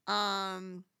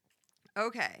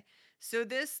 Okay. So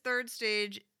this third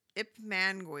stage,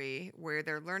 ipmangui, where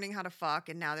they're learning how to fuck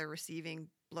and now they're receiving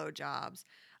blowjobs,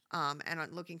 and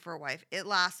looking for a wife, it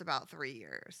lasts about 3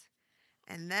 years.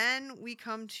 And then we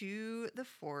come to the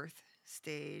fourth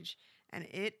stage, and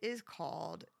it is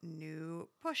called New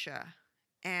Pusha.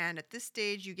 And at this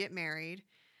stage, you get married,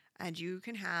 and you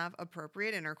can have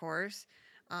appropriate intercourse.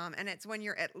 And it's when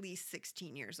you're at least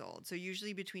 16 years old. So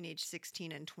usually between age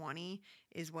 16 and 20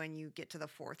 is when you get to the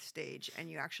fourth stage, and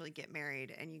you actually get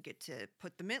married, and you get to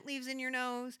put the mint leaves in your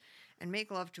nose and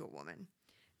make love to a woman.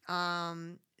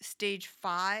 Stage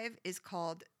 5 is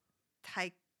called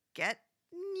Taiketni.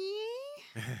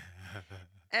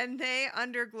 And they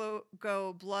undergo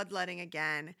bloodletting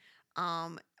again.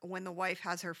 when the wife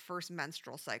has her first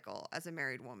menstrual cycle as a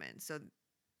married woman. So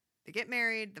they get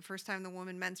married. The first time the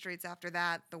woman menstruates after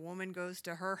that, the woman goes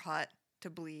to her hut to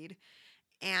bleed.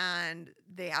 And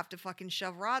they have to fucking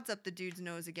shove rods up the dude's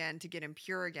nose again to get him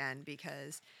pure again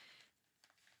because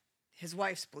his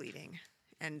wife's bleeding.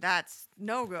 And that's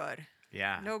no good.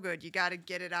 Yeah. No good. You got to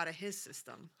get it out of his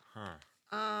system. Huh.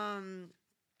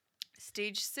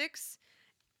 Stage 6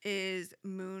 is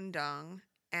moondung,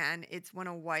 and it's when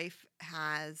a wife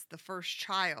has the first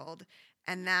child,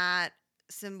 and that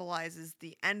symbolizes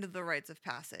the end of the rites of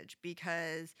passage,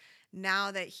 because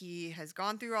now that he has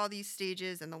gone through all these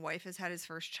stages and the wife has had his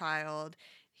first child,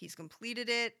 he's completed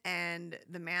it, and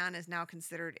the man is now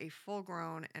considered a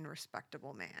full-grown and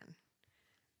respectable man.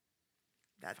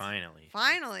 That's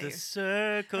finally the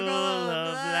circle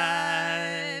of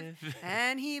life,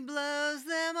 and he blows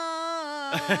them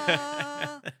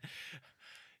all.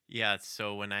 Yeah,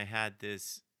 so when I had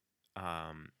this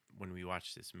when we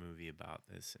watched this movie about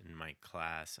this in my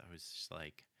class, I was just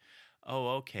like,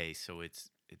 oh, okay, so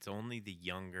it's only the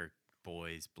younger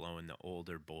boys blowing the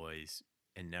older boys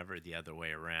and never the other way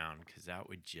around, because that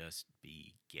would just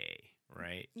be gay,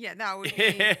 right? Yeah, that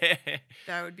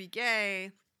would be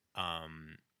gay.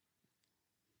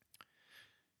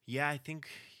 Yeah, I think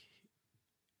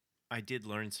I did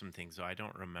learn some things, though I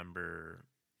don't remember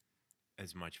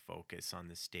as much focus on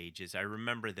the stages. I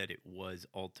remember that it was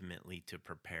ultimately to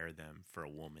prepare them for a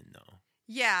woman, though.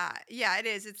 Yeah, it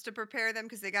is. It's to prepare them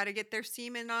because they got to get their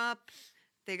semen up.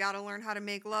 They got to learn how to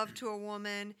make love to a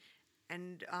woman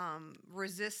and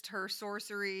resist her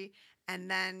sorcery. And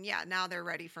then, now they're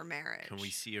ready for marriage. Can we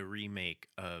see a remake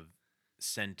of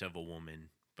Scent of a Woman,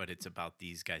 but it's about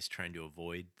these guys trying to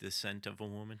avoid the scent of a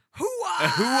woman?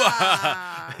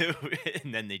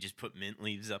 And then they just put mint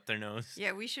leaves up their nose.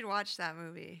 Yeah, we should watch that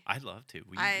movie. I'd love to.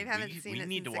 I haven't seen it. We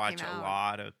need to watch a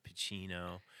lot of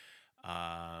Pacino.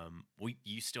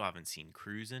 You still haven't seen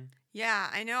Cruisin'?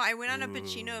 Yeah, I know. I went on a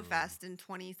Pacino fest in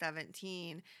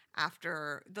 2017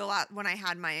 after when I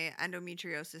had my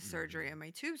endometriosis surgery and my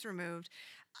tubes removed.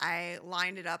 I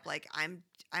lined it up like I'm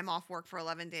off work for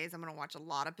 11 days. I'm going to watch a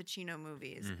lot of Pacino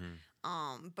movies.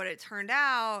 Mm-hmm. But it turned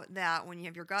out that when you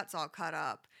have your guts all cut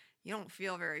up, you don't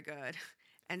feel very good.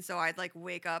 And so I'd like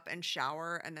wake up and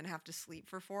shower and then have to sleep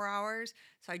for 4 hours.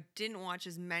 So I didn't watch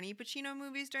as many Pacino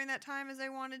movies during that time as I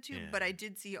wanted to, but I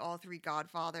did see all 3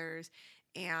 Godfathers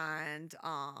and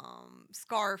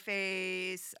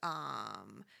Scarface,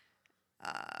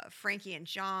 Frankie and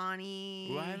Johnny.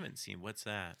 Who I haven't seen. What's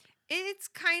that? It's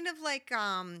kind of like,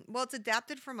 it's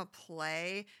adapted from a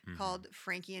play called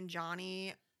Frankie and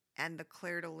Johnny and the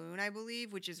Claire de Lune, I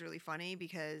believe, which is really funny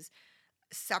because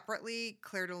separately,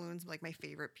 Claire de Lune's like my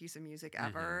favorite piece of music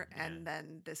ever. And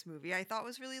then this movie I thought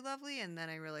was really lovely. And then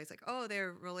I realized like, oh,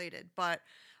 they're related. But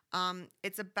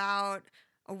it's about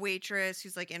a waitress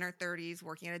who's like in her 30s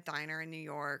working at a diner in New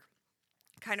York.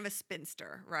 Kind of a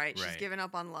spinster, right? She's given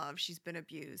up on love. She's been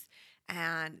abused.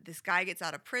 And this guy gets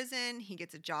out of prison. He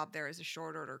gets a job there as a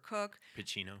short order cook.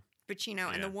 Pacino.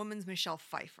 And the woman's Michelle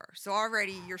Pfeiffer. So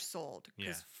already you're sold.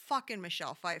 Because fucking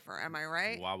Michelle Pfeiffer, am I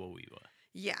right? Wawa-weewa.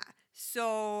 Yeah.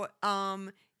 So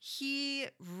he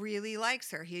really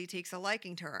likes her. He takes a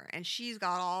liking to her. And she's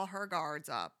got all her guards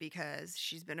up because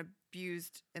she's been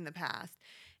abused in the past.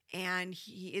 And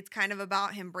it's kind of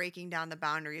about him breaking down the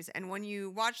boundaries. And when you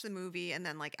watch the movie and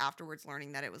then like afterwards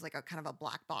learning that it was like a kind of a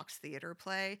black box theater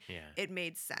play, it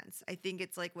made sense. I think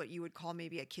it's like what you would call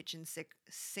maybe a kitchen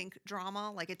sink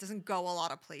drama. Like it doesn't go a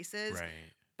lot of places,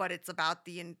 but it's about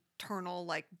the internal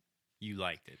like. You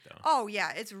liked it though. Oh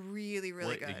yeah, it's really,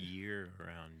 really good. What year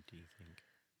around do you think?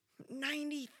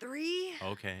 93.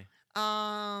 Okay.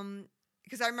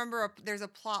 Because I remember there's a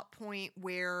plot point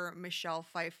where Michelle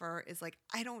Pfeiffer is like,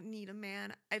 I don't need a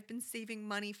man. I've been saving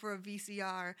money for a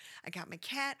VCR. I got my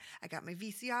cat. I got my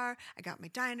VCR. I got my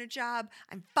diner job.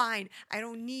 I'm fine. I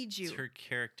don't need you. It's her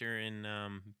character in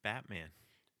Batman.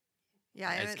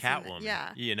 Yeah, as Catwoman.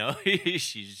 Yeah. You know,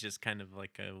 she's just kind of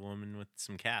like a woman with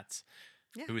some cats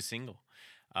who is single.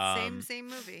 Same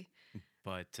movie.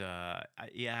 But,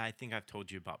 I think I've told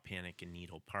you about Panic in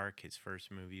Needle Park. His first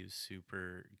movie was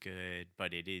super good,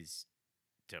 but it is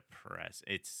depressed.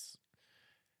 It's,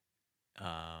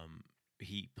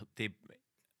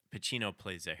 Pacino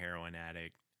plays a heroin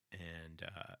addict, and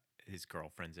his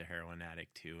girlfriend's a heroin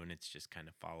addict too, and it's just kind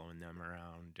of following them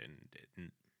around,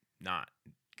 and not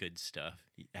good stuff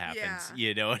happens,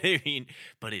 you know what I mean?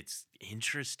 But it's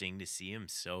interesting to see him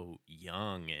so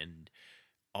young and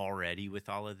already with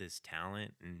all of this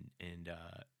talent, and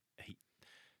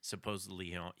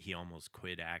supposedly he almost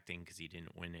quit acting because he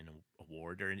didn't win an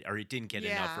award or he didn't get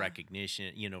enough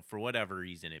recognition. For whatever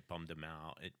reason, it bummed him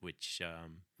out. Which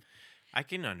I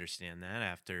can understand that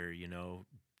after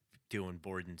doing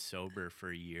Bored and Sober for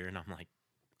a year, and I'm like,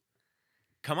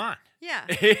 come on. Yeah.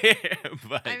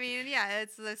 But I mean, yeah,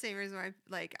 it's the same reason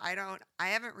why I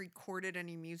haven't recorded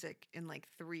any music in like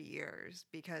 3 years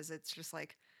because it's just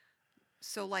like,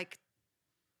 so like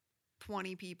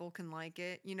 20 people can like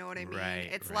it. You know what I mean? Right,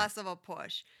 It's right. less of a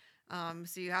push.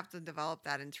 So you have to develop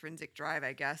that intrinsic drive,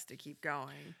 I guess, to keep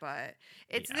going. But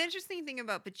the interesting thing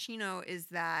about Pacino is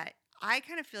that I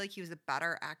kind of feel like he was a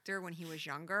better actor when he was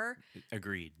younger.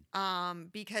 Agreed.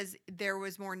 Because there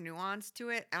was more nuance to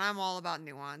it, and I'm all about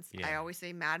nuance. Yeah. I always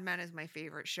say Mad Men is my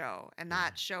favorite show, and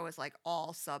that show is like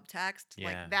all subtext. Yeah.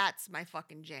 Like that's my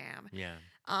fucking jam. Yeah.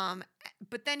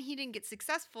 But then he didn't get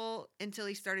successful until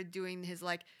he started doing his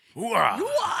like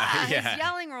yeah. his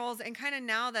yelling roles, and kind of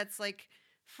now that's like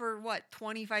for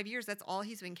 25 years that's all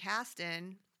he's been cast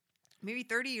in. Maybe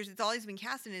 30 years, it's all he's been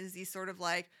cast in is these sort of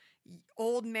like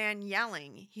old man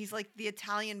yelling. He's like the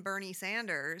Italian Bernie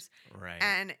Sanders. Right.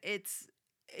 And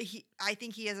I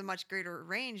think he has a much greater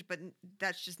range, but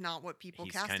that's just not what people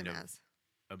cast him as.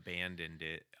 Abandoned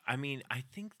it. I mean, I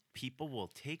think people will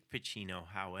take Pacino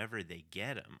however they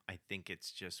get him. I think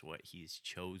it's just what he's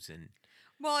chosen.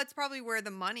 Well, it's probably where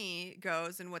the money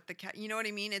goes and what you know what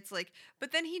I mean? It's like,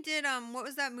 but then he did, what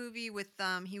was that movie with,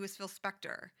 he was Phil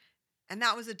Spector. And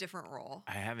that was a different role.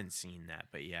 I haven't seen that,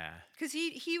 but yeah. Because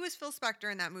he was Phil Spector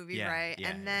in that movie, right? Yeah,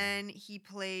 and then he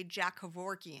played Jack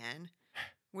Kevorkian,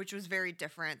 which was very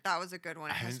different. That was a good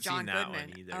one. It has John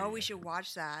Goodman. Either, we should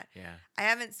watch that. Yeah. I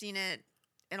haven't seen it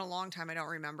in a long time. I don't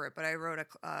remember it, but I wrote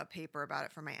a paper about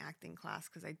it for my acting class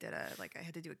because I did I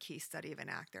had to do a case study of an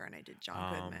actor, and I did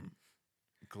John Goodman.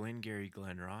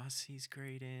 Glenn Ross, he's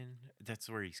great in. That's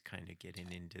where he's kind of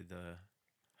getting into the.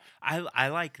 I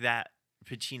like that.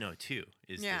 Pacino too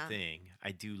is the thing. I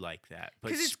do like that,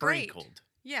 but it's sprinkled. Great.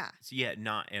 Yeah. So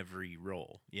not every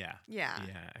role. Yeah. Yeah.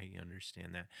 Yeah, I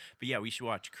understand that. But yeah, we should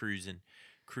watch Cruisin'.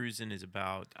 Cruisin' is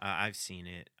about. I've seen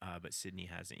it, but Sydney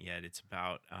hasn't yet. It's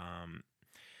about.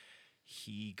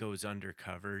 He goes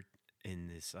undercover in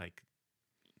this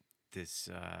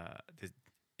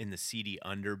in the seedy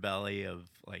underbelly of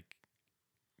like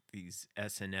these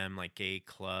S&M like gay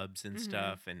clubs and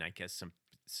stuff, and I guess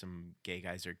some gay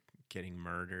guys are getting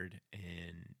murdered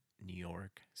in New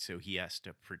York, so he has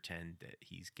to pretend that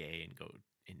he's gay and go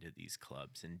into these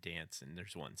clubs and dance. And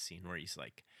there's one scene where he's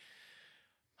like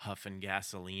huffing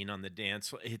gasoline on the dance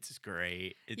floor. It's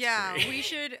great.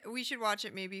 Great. we should watch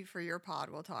it maybe for your pod.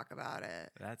 We'll talk about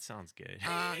it. That sounds good.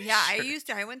 Sure.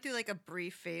 I went through like a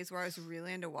brief phase where I was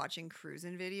really into watching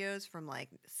cruising videos from like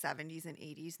 70s and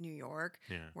 80s New York,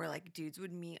 where like dudes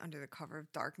would meet under the cover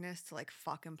of darkness to like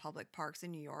fuck in public parks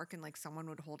in New York, and like someone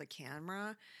would hold a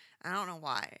camera. I don't know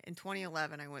why. In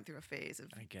 2011, I went through a phase of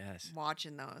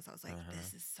watching those. I was like,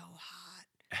 this is so hot.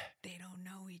 They don't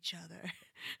know each other.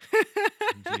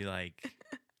 Do you like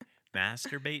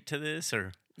masturbate to this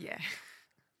or? Yeah.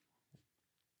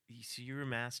 So you were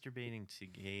masturbating to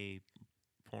gay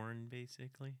porn,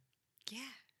 basically? Yeah.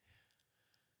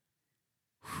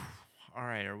 All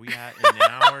right. Are we at an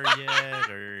hour yet,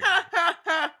 or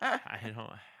I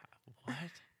don't? What?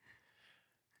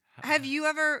 Have you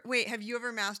ever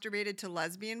masturbated to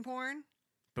lesbian porn?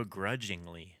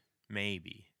 Begrudgingly,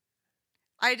 maybe.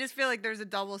 I just feel like there's a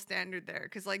double standard there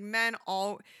because like men,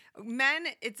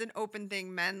 it's an open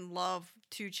thing. Men love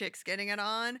two chicks getting it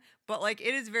on, but like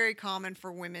it is very common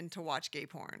for women to watch gay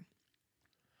porn.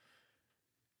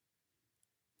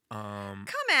 Come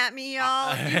at me,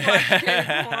 y'all. You watch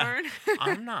gay porn.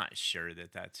 I'm not sure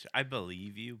that's. I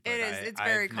believe you, but it's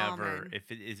very common. If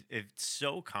it's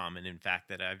so common, in fact,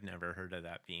 that I've never heard of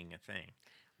that being a thing.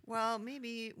 Well,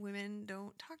 maybe women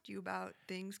don't talk to you about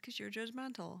things because you're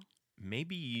judgmental.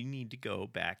 Maybe you need to go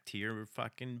back to your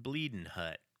fucking bleeding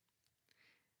hut.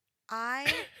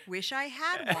 I wish I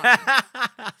had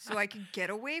one so I could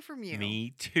get away from you.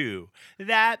 Me too.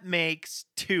 That makes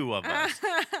two of us.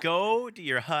 Go to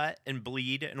your hut and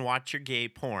bleed and watch your gay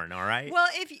porn, all right? Well,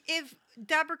 if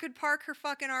Deborah could park her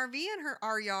fucking RV in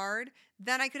our yard,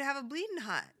 then I could have a bleeding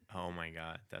hut. Oh my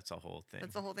God, that's a whole thing.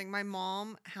 That's the whole thing. My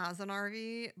mom has an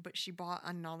RV, but she bought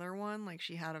another one. Like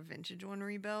she had a vintage one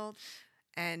rebuilt.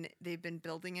 And they've been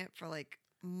building it for like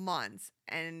months.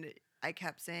 And I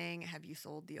kept saying, have you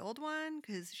sold the old one?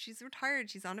 Because she's retired.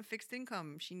 She's on a fixed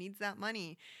income. She needs that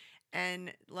money.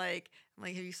 And like, I'm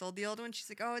like, have you sold the old one? She's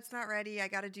like, oh, it's not ready. I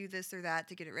got to do this or that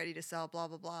to get it ready to sell, blah,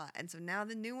 blah, blah. And so now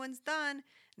the new one's done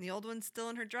and the old one's still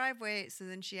in her driveway. So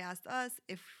then she asked us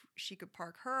if she could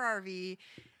park her RV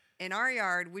in our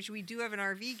yard, which we do have an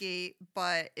RV gate,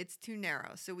 but it's too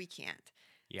narrow, so we can't.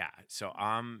 Yeah. So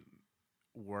I'm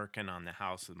working on the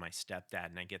house with my stepdad,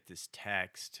 and I get this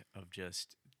text of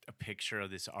just a picture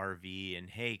of this RV, and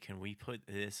hey, can we put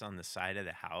this on the side of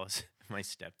the house? My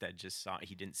stepdad just saw,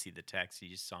 he didn't see the text. He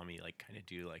just saw me like kind of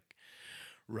do like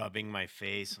rubbing my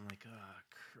face. I'm like, oh,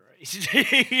 Christ.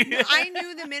 I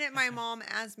knew the minute my mom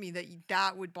asked me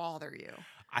that would bother you.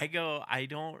 I go, I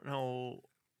don't know.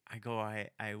 I go,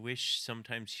 I wish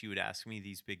sometimes she would ask me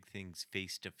these big things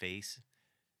face to face.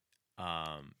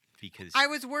 Because I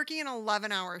was working an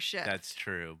 11-hour shift. That's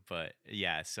true. But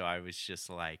yeah, so I was just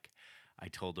like, I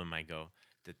told him, I go,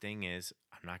 the thing is,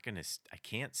 I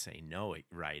can't say no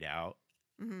right out.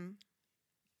 Mm-hmm.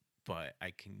 But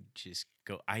I can just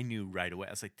go. I knew right away.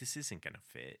 I was like, this isn't going to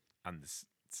fit on this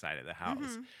side of the house.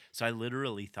 Mm-hmm. So I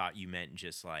literally thought you meant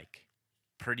just like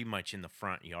pretty much in the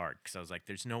front yard. Because I was like,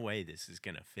 there's no way this is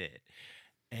going to fit.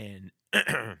 And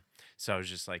so I was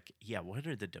just like, yeah, what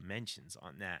are the dimensions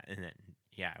on that? And then,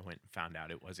 yeah, I went and found out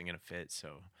it wasn't going to fit. So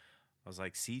I was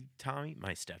like, see, Tommy,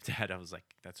 my stepdad, I was like,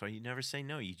 that's why you never say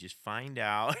no. You just find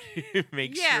out,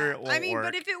 make sure it will work.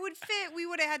 But if it would fit, we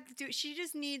would have had to do it. She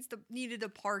just needed to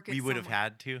park it We would have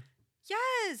had to?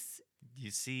 Yes. You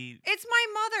see, it's my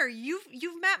mother.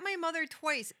 You've met my mother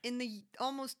twice in the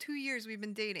almost 2 years we've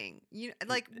been dating. We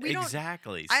don't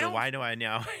exactly. So why do I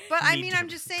now? But I need mean, to I'm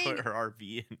just saying. Put her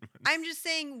RV in. I'm just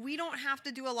saying we don't have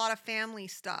to do a lot of family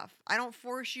stuff. I don't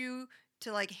force you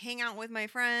to like hang out with my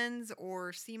friends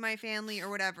or see my family or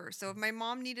whatever. So if my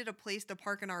mom needed a place to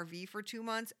park an RV for 2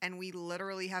 months and we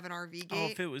literally have an RV gate. Oh,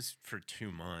 if it was for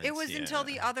 2 months. It was until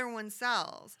the other one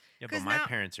sells. Yeah, but my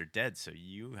parents are dead, so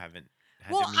you haven't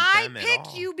had to meet I them at picked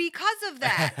all. you because of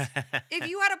that. If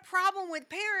you had a problem with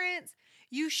parents,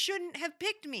 you shouldn't have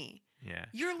picked me. Yeah.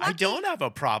 You're lucky. I don't have a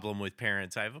problem with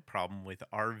parents. I have a problem with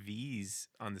RVs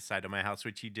on the side of my house,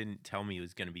 which you didn't tell me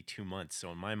was going to be 2 months.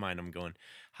 So in my mind, I'm going,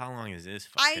 how long is this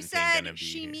fucking thing going to be?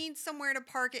 She needs somewhere to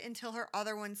park it until her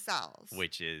other one sells.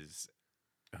 Which is,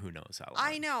 who knows how long.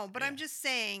 I know, but I'm just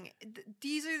saying,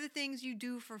 these are the things you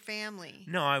do for family.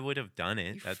 No, I would have done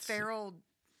it. That's feral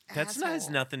That has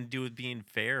nothing to do with being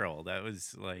feral. That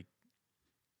was like,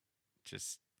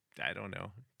 just, I don't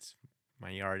know. It's my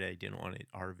yard, I didn't want an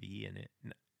RV in it.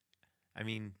 I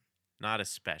mean, not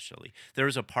especially. There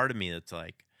was a part of me that's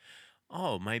like,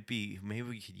 oh, maybe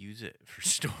we could use it for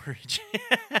storage.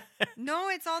 No,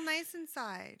 it's all nice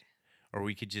inside. Or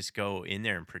we could just go in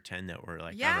there and pretend that we're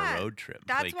like on a road trip.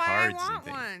 That's play why cards I want and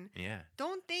things. one. Yeah.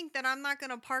 Don't think that I'm not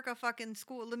going to park a fucking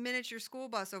miniature school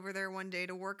bus over there one day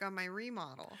to work on my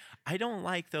remodel. I don't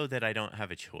like, though, that I don't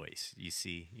have a choice. You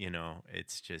see,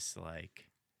 it's just like,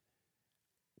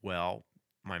 well,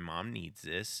 my mom needs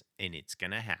this and it's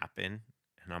going to happen.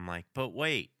 And I'm like, but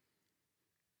wait.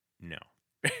 No.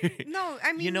 No,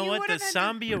 I mean, you know what? The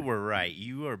Zambia were right.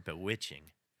 You are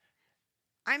bewitching.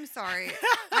 I'm sorry.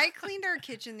 I cleaned our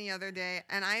kitchen the other day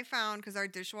and I found, because our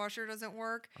dishwasher doesn't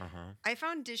work, I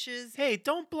found dishes. Hey,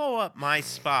 don't blow up my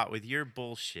spot with your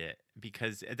bullshit,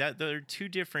 because they're two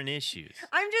different issues.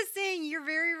 I'm just saying you're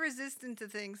very resistant to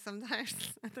things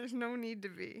sometimes. There's no need to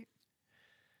be.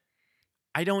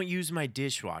 I don't use my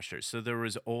dishwasher, so there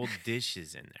was old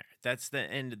dishes in there. That's the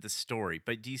end of the story.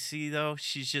 But do you see, though?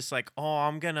 She's just like, oh,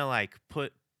 I'm going to like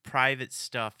put private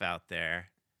stuff out there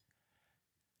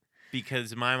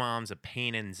because my mom's a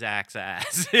pain in Zach's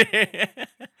ass.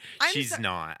 She's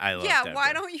not. I love that. Yeah,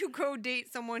 why don't you go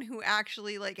date someone who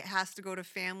actually like has to go to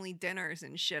family dinners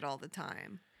and shit all the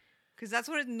time? Because that's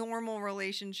what normal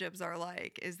relationships are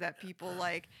like, is that people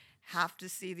like have to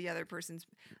see the other person's,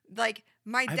 like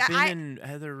my dad. I've been in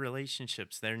other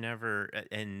relationships. They're never,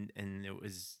 and it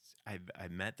was, I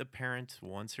met the parents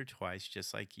once or twice,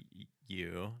 just like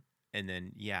you. And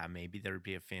then, yeah, maybe there would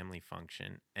be a family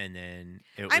function. And then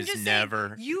it was just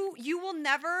never. Saying, you will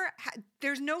never.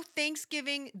 There's no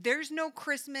Thanksgiving. There's no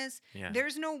Christmas. Yeah.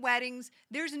 There's no weddings.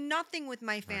 There's nothing with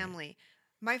my family. Right.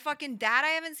 My fucking dad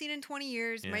I haven't seen in 20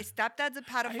 years. Yeah. My stepdad's a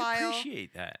pedophile. I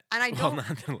appreciate that. And I don't. Well,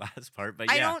 not the last part, but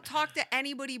yeah. I don't talk to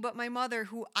anybody but my mother,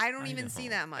 who I don't even see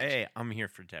that much. Hey, I'm here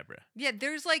for Deborah. Yeah,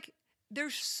 there's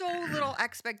so little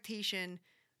expectation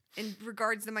in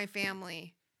regards to my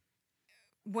family.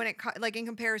 When it like in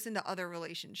comparison to other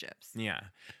relationships. Yeah.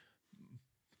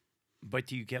 But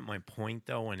do you get my point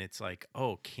though? When it's like,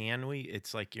 oh, can we?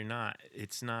 It's like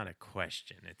it's not a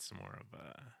question. It's more of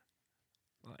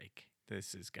a, like,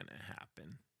 this is going to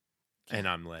happen. Yeah. And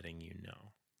I'm letting you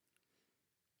know.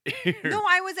 No,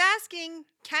 I was asking,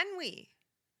 can we?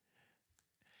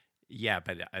 Yeah,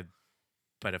 but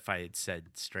But if I had said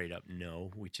straight up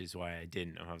no, which is why I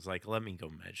didn't, I was like, let me go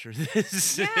measure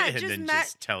this. Yeah, and then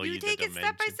just tell you the take it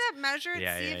step by dimensions. step, measure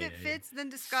it, see if it fits, then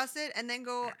discuss it, and then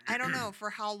go, I don't know, for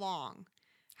how long?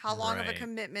 How long of a Right.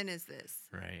 commitment is this?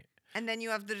 Right. And then you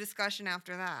have the discussion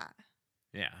after that.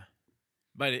 Yeah.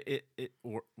 But it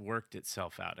worked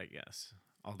itself out, I guess.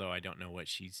 Although I don't know what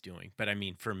she's doing. But I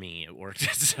mean, for me, it worked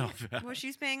itself out. Well,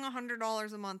 she's paying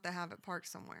 $100 a month to have it parked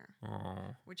somewhere,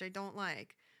 Oh. which I don't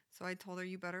like. So I told her,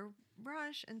 you better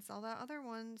rush and sell that other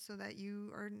one so that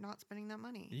you are not spending that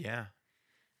money. Yeah.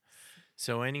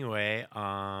 So anyway,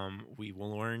 we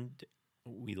learned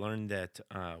that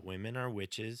women are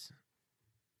witches,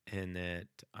 and that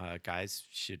guys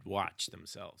should watch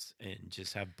themselves and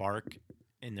just have bark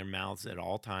in their mouths at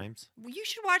all times. Well, you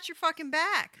should watch your fucking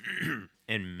back.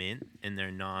 And mint in their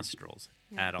nostrils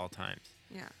at all times.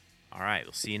 Yeah. All right,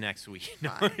 we'll see you next week.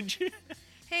 Bye.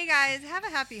 Hey guys, have a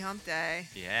happy hump day.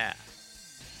 Yeah.